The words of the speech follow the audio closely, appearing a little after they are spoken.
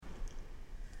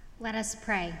Let us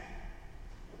pray.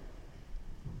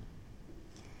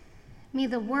 May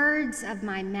the words of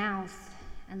my mouth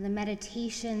and the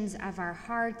meditations of our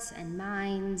hearts and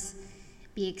minds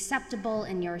be acceptable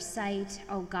in your sight,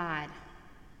 O God,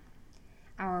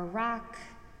 our rock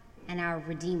and our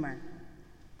Redeemer.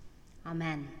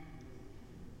 Amen.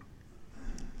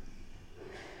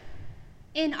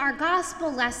 In our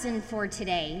gospel lesson for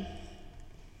today,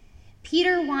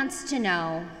 Peter wants to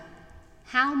know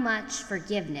how much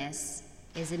forgiveness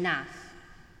is enough.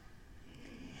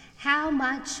 How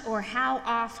much or how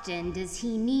often does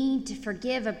he need to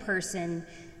forgive a person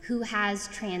who has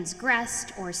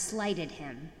transgressed or slighted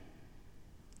him?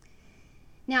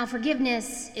 Now,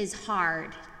 forgiveness is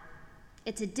hard.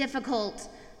 It's a difficult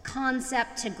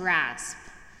concept to grasp.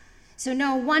 So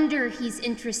no wonder he's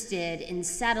interested in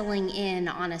settling in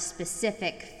on a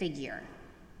specific figure.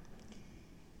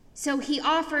 So he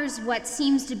offers what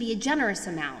seems to be a generous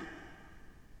amount.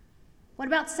 What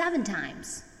about 7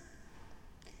 times?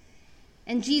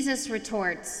 And Jesus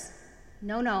retorts,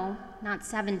 no, not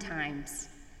 7 times,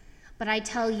 but I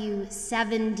tell you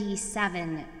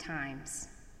 77 times.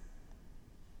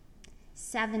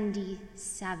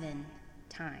 77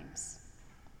 times.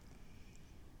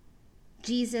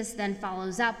 Jesus then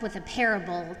follows up with a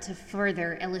parable to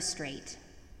further illustrate.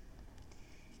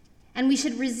 And we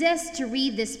should resist to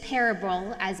read this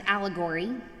parable as allegory.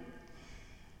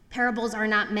 Parables are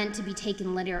not meant to be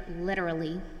taken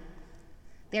literally.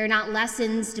 They are not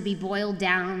lessons to be boiled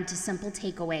down to simple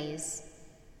takeaways.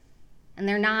 And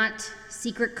they're not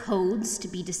secret codes to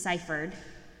be deciphered.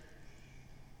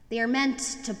 They are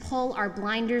meant to pull our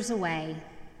blinders away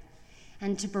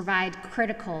and to provide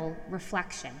critical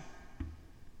reflection.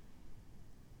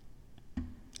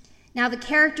 Now, the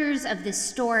characters of this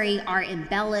story are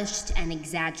embellished and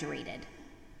exaggerated,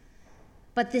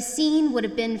 but the scene would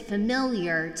have been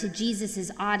familiar to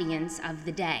Jesus' audience of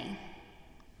the day.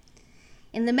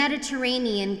 In the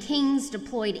Mediterranean, kings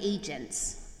deployed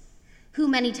agents, who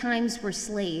many times were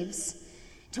slaves,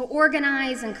 to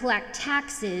organize and collect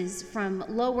taxes from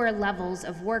lower levels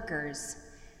of workers,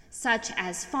 such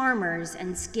as farmers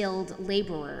and skilled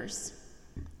laborers.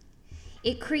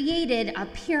 It created a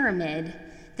pyramid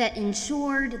that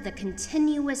ensured the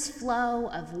continuous flow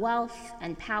of wealth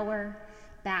and power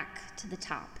back to the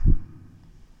top.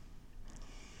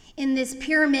 In this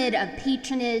pyramid of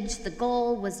patronage, the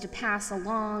goal was to pass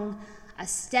along a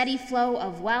steady flow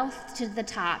of wealth to the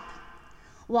top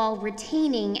while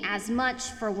retaining as much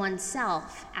for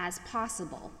oneself as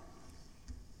possible.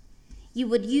 You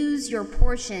would use your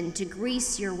portion to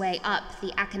grease your way up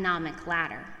the economic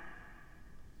ladder.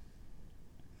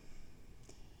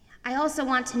 I also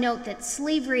want to note that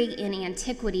slavery in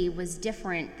antiquity was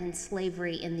different than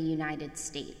slavery in the United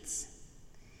States.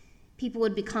 People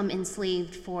would become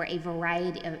enslaved for a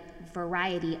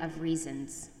variety of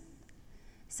reasons,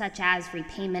 such as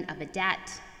repayment of a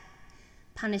debt,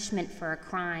 punishment for a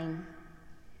crime,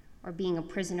 or being a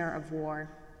prisoner of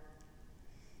war.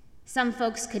 Some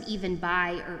folks could even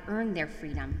buy or earn their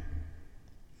freedom.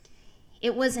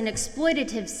 It was an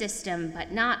exploitative system,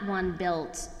 but not one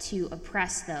built to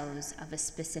oppress those of a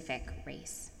specific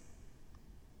race.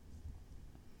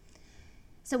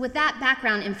 So with that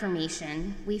background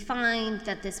information, we find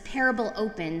that this parable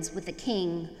opens with a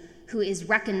king who is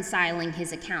reconciling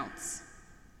his accounts.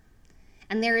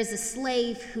 And there is a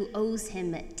slave who owes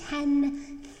him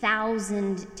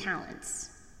 10,000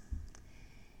 talents.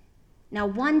 Now,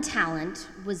 1 talent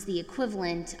was the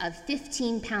equivalent of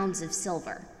 15 pounds of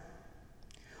silver,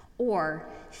 or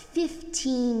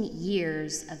 15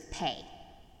 years of pay.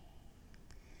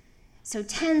 So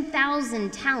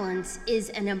 10,000 talents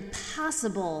is an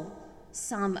impossible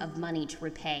sum of money to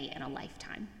repay in a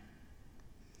lifetime.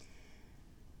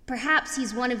 Perhaps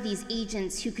he's one of these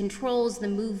agents who controls the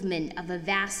movement of a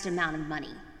vast amount of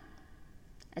money,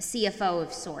 a CFO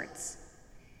of sorts.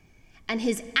 And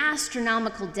his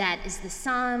astronomical debt is the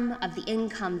sum of the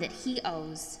income that he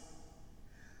owes,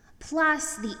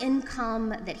 plus the income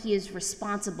that he is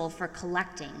responsible for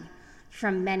collecting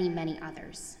from many, many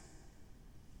others.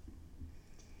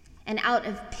 And out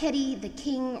of pity, the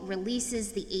king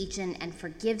releases the agent and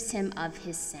forgives him of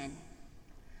his sin,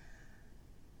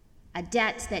 a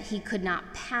debt that he could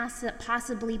not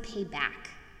possibly pay back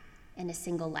in a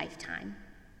single lifetime.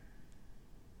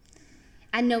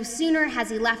 And no sooner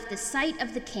has he left the sight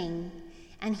of the king,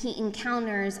 and he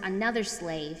encounters another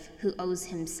slave who owes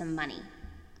him some money.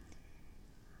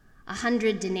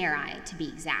 100 denarii to be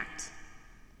exact.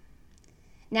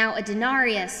 Now, a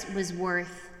denarius was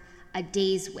worth a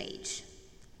day's wage.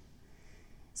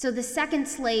 So the second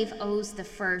slave owes the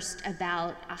first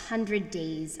about 100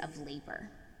 days of labor.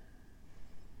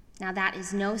 Now, that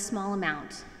is no small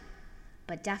amount,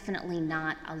 but definitely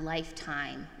not a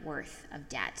lifetime worth of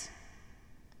debt.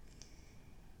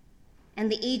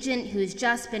 And the agent who has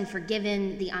just been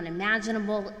forgiven the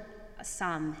unimaginable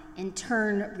sum, in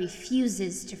turn,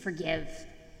 refuses to forgive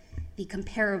the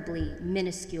comparably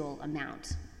minuscule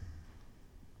amount.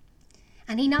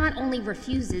 And he not only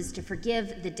refuses to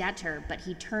forgive the debtor, but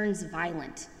he turns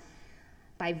violent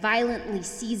by violently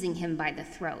seizing him by the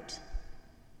throat.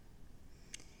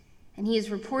 And he is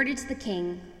reported to the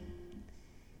king,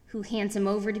 who hands him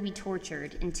over to be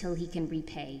tortured until he can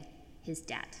repay his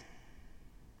debt.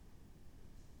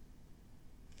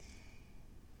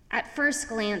 At first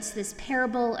glance, this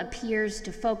parable appears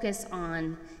to focus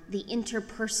on the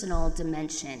interpersonal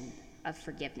dimension of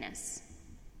forgiveness.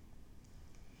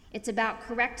 It's about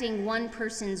correcting one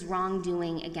person's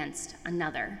wrongdoing against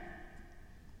another.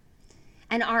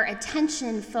 And our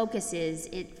attention focuses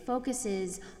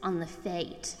on the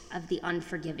fate of the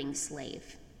unforgiving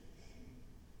slave.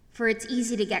 For it's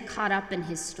easy to get caught up in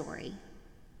his story.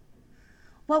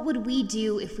 What would we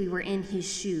do if we were in his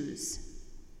shoes?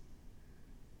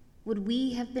 Would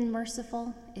we have been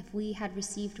merciful if we had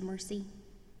received mercy?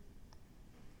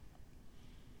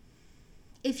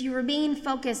 If you remain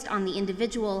focused on the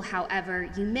individual, however,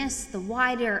 you miss the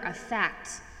wider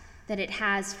effect that it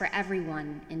has for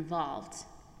everyone involved.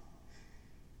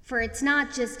 For it's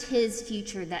not just his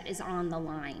future that is on the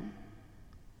line.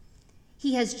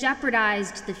 He has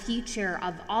jeopardized the future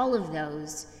of all of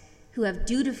those who have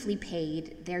dutifully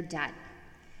paid their debt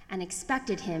and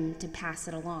expected him to pass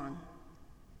it along.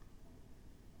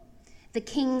 The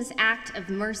king's act of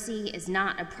mercy is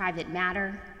not a private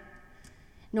matter,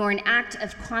 nor an act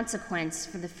of consequence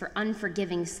for the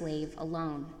unforgiving slave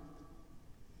alone.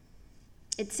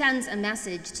 It sends a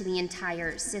message to the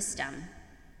entire system.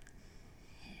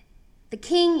 The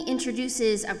king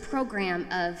introduces a program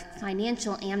of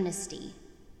financial amnesty,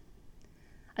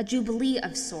 a jubilee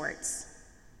of sorts.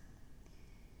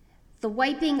 The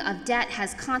wiping of debt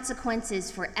has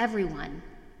consequences for everyone,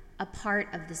 a part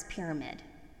of this pyramid.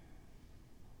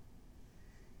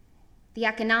 The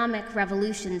economic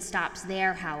revolution stops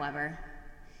there, however,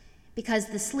 because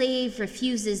the slave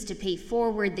refuses to pay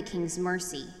forward the king's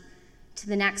mercy to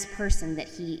the next person that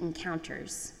he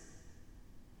encounters.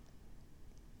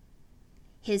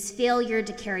 His failure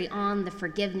to carry on the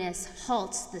forgiveness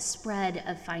halts the spread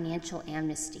of financial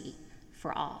amnesty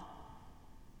for all.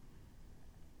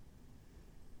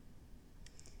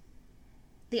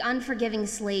 The unforgiving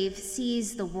slave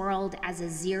sees the world as a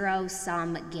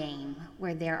zero-sum game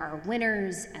where there are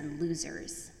winners and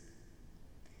losers.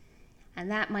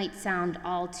 And that might sound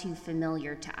all too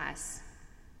familiar to us.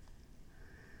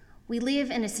 We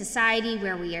live in a society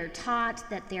where we are taught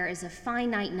that there is a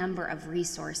finite number of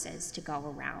resources to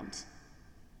go around.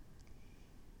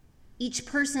 Each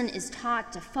person is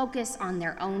taught to focus on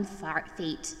their own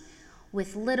fate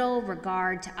with little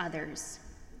regard to others,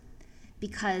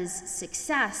 because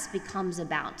success becomes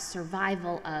about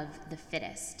survival of the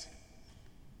fittest.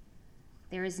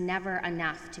 There is never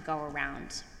enough to go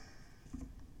around.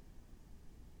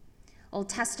 Old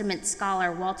Testament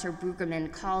scholar Walter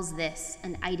Brueggemann calls this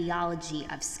an ideology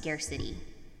of scarcity.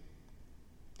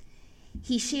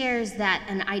 He shares that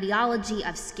an ideology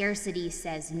of scarcity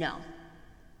says no,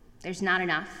 there's not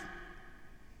enough,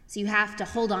 so you have to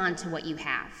hold on to what you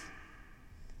have.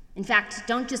 In fact,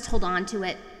 don't just hold on to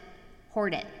it,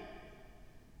 hoard it.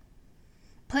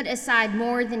 Put aside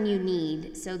more than you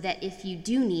need so that if you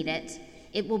do need it,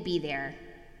 it will be there,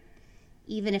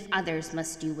 even if others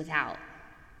must do without.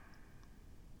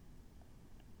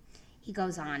 He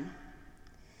goes on.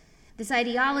 This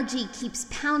ideology keeps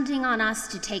pounding on us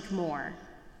to take more,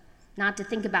 not to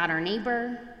think about our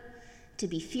neighbor, to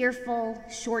be fearful,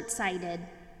 short-sighted,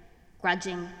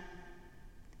 grudging.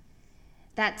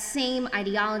 That same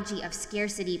ideology of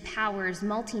scarcity powers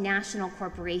multinational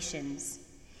corporations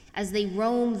as they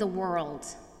roam the world,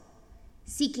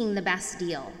 seeking the best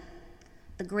deal,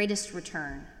 the greatest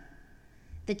return,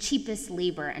 the cheapest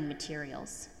labor and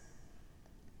materials.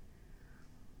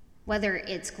 Whether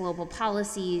it's global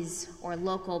policies or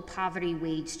local poverty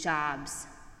wage jobs,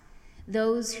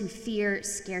 those who fear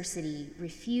scarcity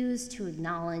refuse to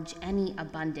acknowledge any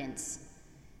abundance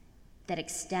that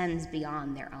extends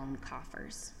beyond their own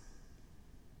coffers.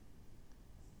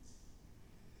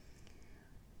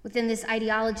 Within this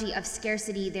ideology of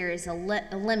scarcity, there is a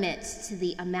limit to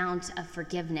the amount of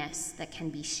forgiveness that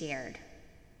can be shared.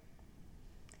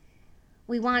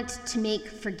 We want to make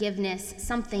forgiveness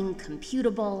something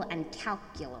computable and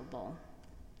calculable.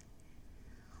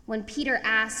 When Peter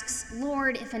asks,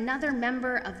 "Lord, if another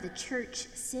member of the church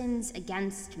sins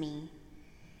against me,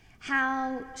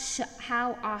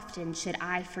 How often should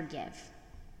I forgive?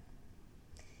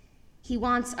 He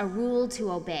wants a rule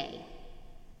to obey,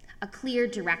 a clear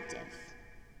directive.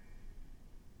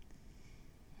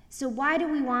 So why do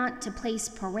we want to place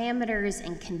parameters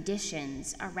and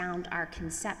conditions around our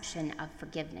conception of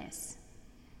forgiveness?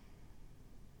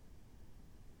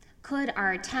 Could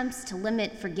our attempts to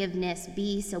limit forgiveness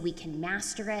be so we can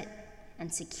master it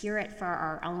and secure it for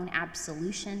our own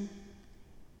absolution?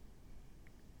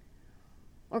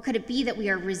 Or could it be that we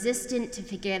are resistant to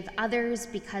forgive others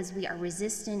because we are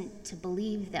resistant to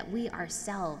believe that we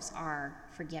ourselves are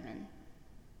forgiven?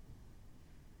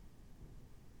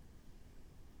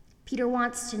 Peter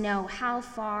wants to know how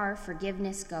far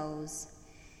forgiveness goes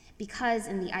because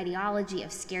in the ideology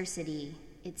of scarcity,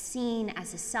 it's seen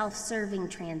as a self-serving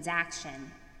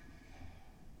transaction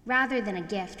rather than a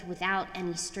gift without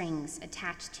any strings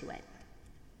attached to it.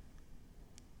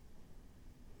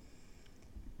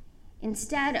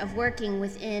 Instead of working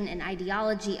within an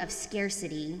ideology of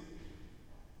scarcity,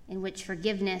 in which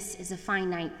forgiveness is a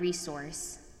finite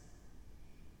resource,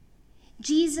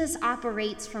 Jesus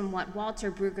operates from what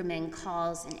Walter Brueggemann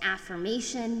calls an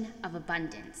affirmation of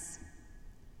abundance,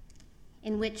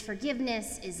 in which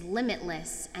forgiveness is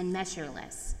limitless and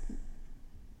measureless.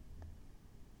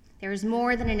 There is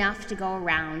more than enough to go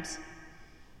around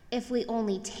if we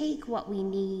only take what we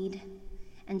need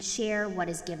and share what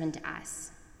is given to us.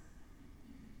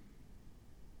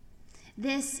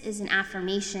 This is an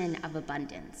affirmation of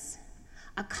abundance,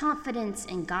 a confidence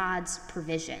in God's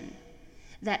provision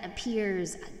that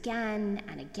appears again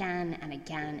and again and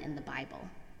again in the Bible.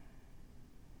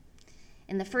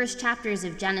 In the first chapters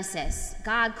of Genesis,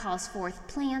 God calls forth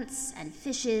plants and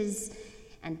fishes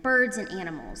and birds and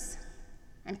animals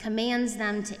and commands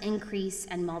them to increase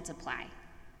and multiply.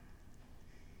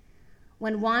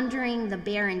 When wandering the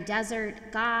barren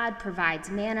desert, God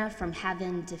provides manna from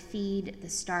heaven to feed the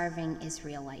starving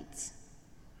Israelites.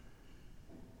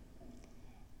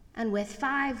 And with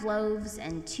 5 loaves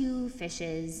and 2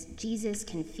 fishes, Jesus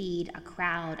can feed a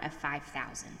crowd of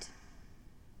 5,000.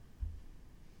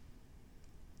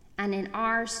 And in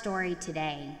our story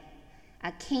today,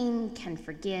 a king can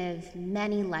forgive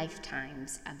many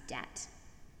lifetimes of debt.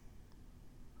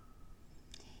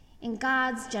 In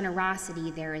God's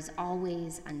generosity, there is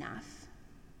always enough.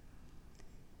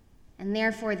 And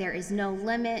therefore, there is no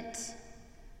limit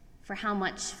for how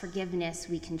much forgiveness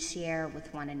we can share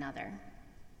with one another.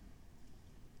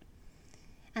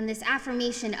 And this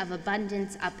affirmation of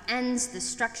abundance upends the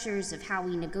structures of how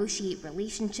we negotiate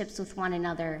relationships with one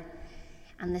another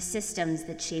and the systems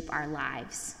that shape our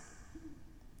lives.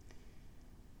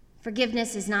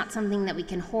 Forgiveness is not something that we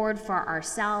can hoard for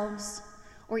ourselves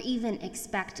or even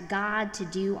expect God to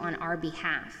do on our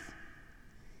behalf.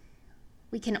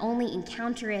 We can only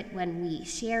encounter it when we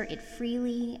share it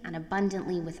freely and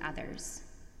abundantly with others.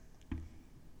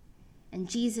 And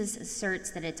Jesus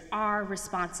asserts that it's our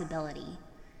responsibility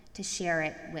to share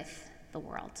it with the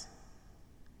world.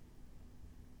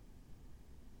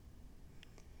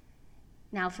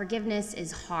 Now, forgiveness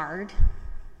is hard,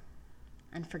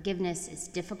 and forgiveness is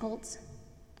difficult,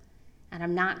 and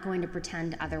I'm not going to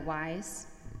pretend otherwise.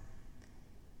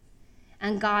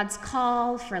 And God's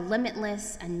call for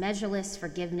limitless and measureless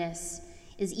forgiveness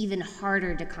is even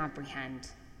harder to comprehend,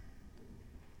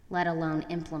 let alone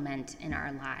implement in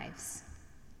our lives.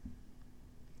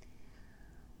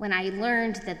 When I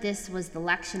learned that this was the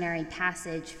lectionary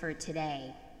passage for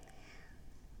today,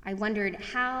 I wondered,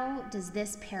 how does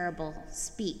this parable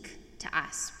speak to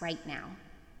us right now?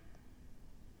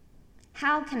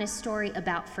 How can a story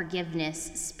about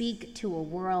forgiveness speak to a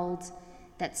world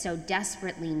that so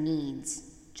desperately needs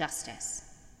justice?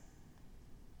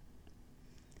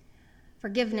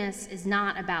 Forgiveness is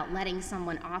not about letting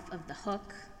someone off of the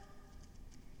hook,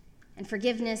 and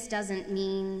forgiveness doesn't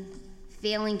mean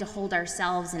failing to hold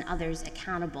ourselves and others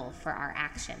accountable for our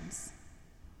actions.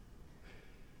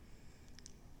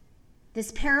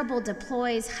 This parable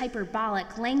deploys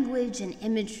hyperbolic language and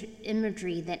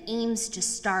imagery that aims to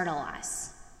startle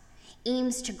us,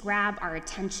 aims to grab our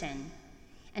attention,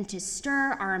 and to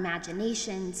stir our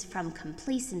imaginations from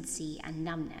complacency and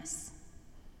numbness.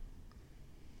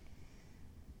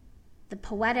 The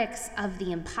poetics of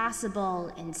the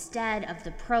impossible instead of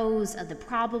the prose of the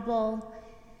probable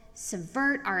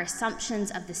subvert our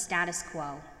assumptions of the status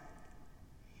quo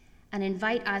and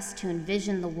invite us to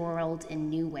envision the world in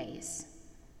new ways.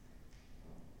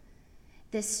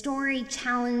 This story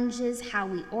challenges how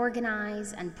we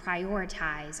organize and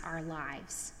prioritize our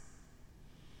lives.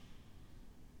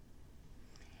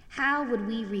 How would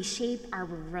we reshape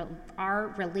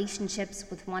our relationships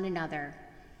with one another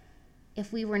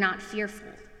if we were not fearful,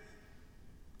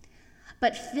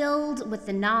 but filled with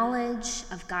the knowledge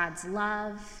of God's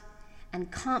love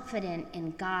and confident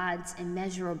in God's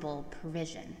immeasurable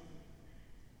provision.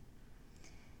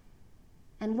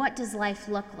 And what does life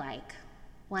look like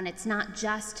when it's not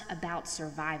just about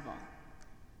survival,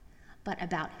 but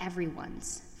about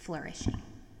everyone's flourishing?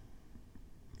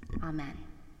 Amen.